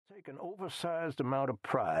take an oversized amount of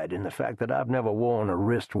pride in the fact that I've never worn a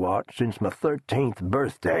wristwatch since my 13th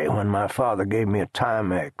birthday when my father gave me a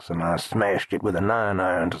Timex and I smashed it with a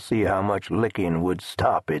 9-iron to see how much licking would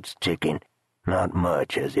stop its ticking. Not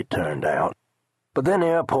much, as it turned out. But then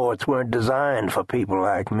airports weren't designed for people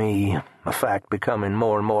like me, a fact becoming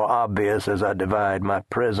more and more obvious as I divide my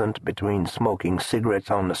present between smoking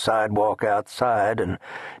cigarettes on the sidewalk outside and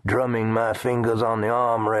drumming my fingers on the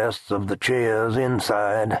armrests of the chairs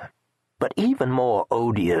inside. But even more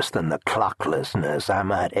odious than the clocklessness, I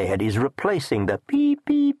might add, is replacing the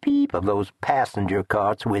beep-beep-beep of those passenger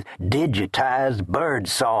carts with digitized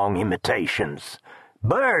bird-song imitations.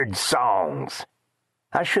 Bird songs!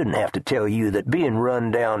 I shouldn't have to tell you that being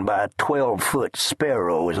run down by a 12-foot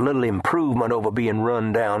sparrow is little improvement over being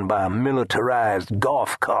run down by a militarized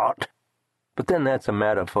golf cart. But then that's a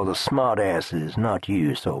matter for the smartasses, not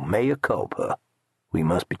you, so mea culpa. We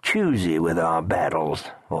must be choosy with our battles,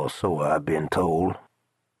 or so I've been told.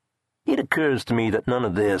 It occurs to me that none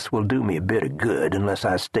of this will do me a bit of good unless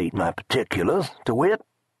I state my particulars, to wit,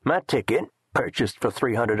 my ticket, purchased for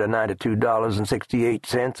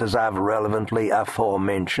 $392.68, as I've relevantly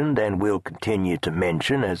aforementioned and will continue to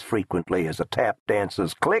mention as frequently as a tap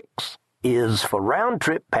dancer's clicks, is for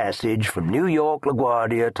round-trip passage from New York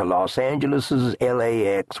LaGuardia to Los Angeles'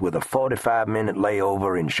 LAX with a 45-minute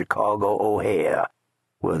layover in Chicago O'Hare.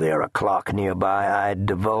 Were there a clock nearby, I'd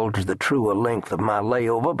divulge the truer length of my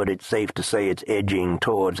layover, but it's safe to say it's edging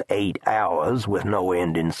towards 8 hours with no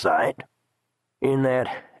end in sight. In that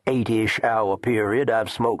 8-ish hour period, I've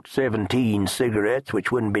smoked 17 cigarettes,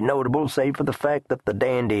 which wouldn't be notable save for the fact that the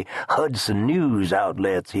dandy Hudson News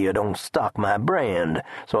outlets here don't stock my brand,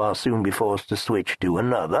 so I'll soon be forced to switch to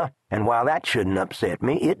another, and while that shouldn't upset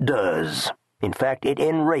me, it does. In fact, it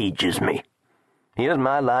enrages me. Here's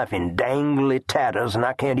my life in dangly tatters, and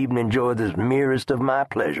I can't even enjoy the merest of my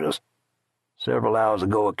pleasures. Several hours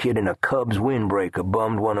ago, a kid in a Cubs windbreaker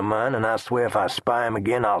bummed one of mine, and I swear if I spy him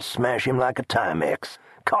again, I'll smash him like a Timex.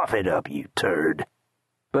 Cough it up, you turd.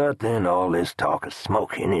 But then all this talk of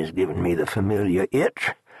smoking is giving me the familiar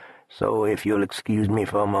itch, so if you'll excuse me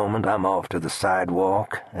for a moment, I'm off to the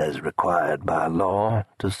sidewalk, as required by law,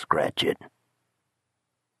 to scratch it.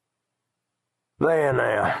 There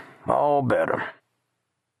now, all better.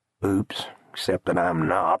 Oops, except that I'm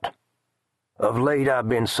not. Of late I've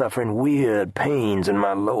been suffering weird pains in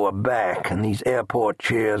my lower back, and these airport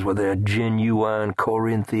chairs with their genuine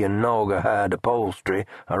Corinthian naugahyde upholstery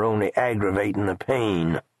are only aggravating the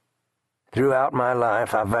pain. Throughout my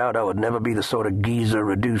life I vowed I would never be the sort of geezer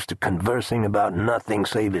reduced to conversing about nothing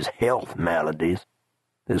save his health maladies.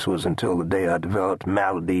 This was until the day I developed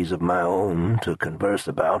maladies of my own to converse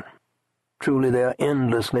about. Truly they're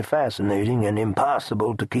endlessly fascinating and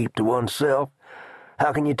impossible to keep to oneself.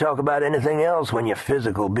 How can you talk about anything else when your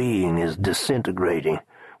physical being is disintegrating,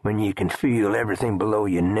 when you can feel everything below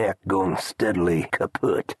your neck going steadily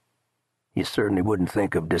kaput? You certainly wouldn't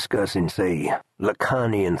think of discussing, say,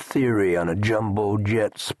 Lacanian theory on a jumbo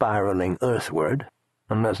jet spiraling earthward,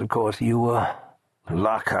 unless, of course, you were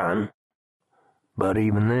Lacan. But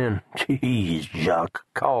even then, geez, Jacques,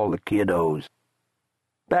 call the kiddos.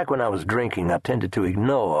 Back when I was drinking, I tended to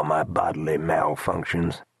ignore my bodily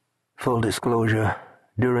malfunctions. Full disclosure,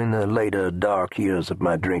 during the later dark years of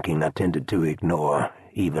my drinking, I tended to ignore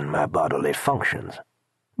even my bodily functions.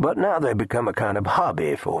 But now they become a kind of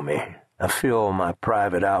hobby for me. I fill my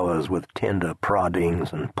private hours with tender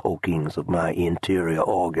proddings and pokings of my interior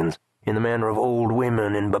organs, in the manner of old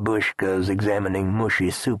women in babushkas examining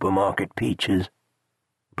mushy supermarket peaches.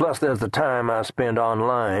 Plus there's the time I spend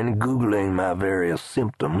online Googling my various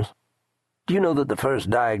symptoms. Do you know that the first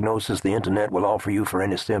diagnosis the Internet will offer you for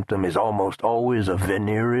any symptom is almost always a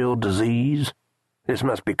venereal disease? This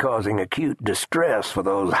must be causing acute distress for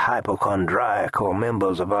those hypochondriacal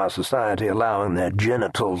members of our society allowing their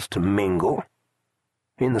genitals to mingle.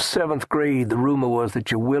 In the 7th grade, the rumor was that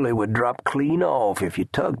your willy would drop clean off if you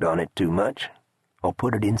tugged on it too much, or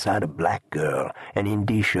put it inside a black girl, an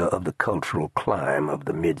indicia of the cultural climb of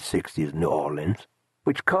the mid-60s New Orleans,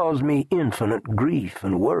 which caused me infinite grief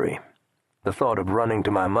and worry. The thought of running to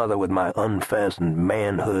my mother with my unfastened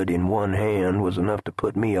manhood in one hand was enough to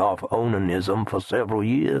put me off onanism for several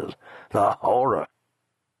years. The horror!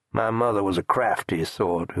 My mother was a crafty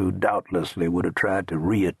sort who doubtlessly would have tried to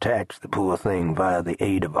reattach the poor thing via the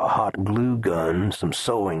aid of a hot glue gun, some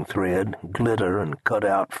sewing thread, glitter, and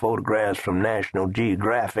cut-out photographs from National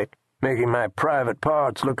Geographic, making my private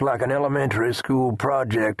parts look like an elementary school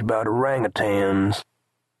project about orangutans.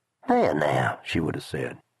 There now, she would have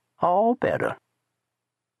said. All better.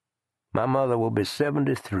 My mother will be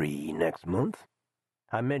 73 next month.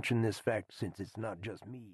 I mention this fact since it's not just me.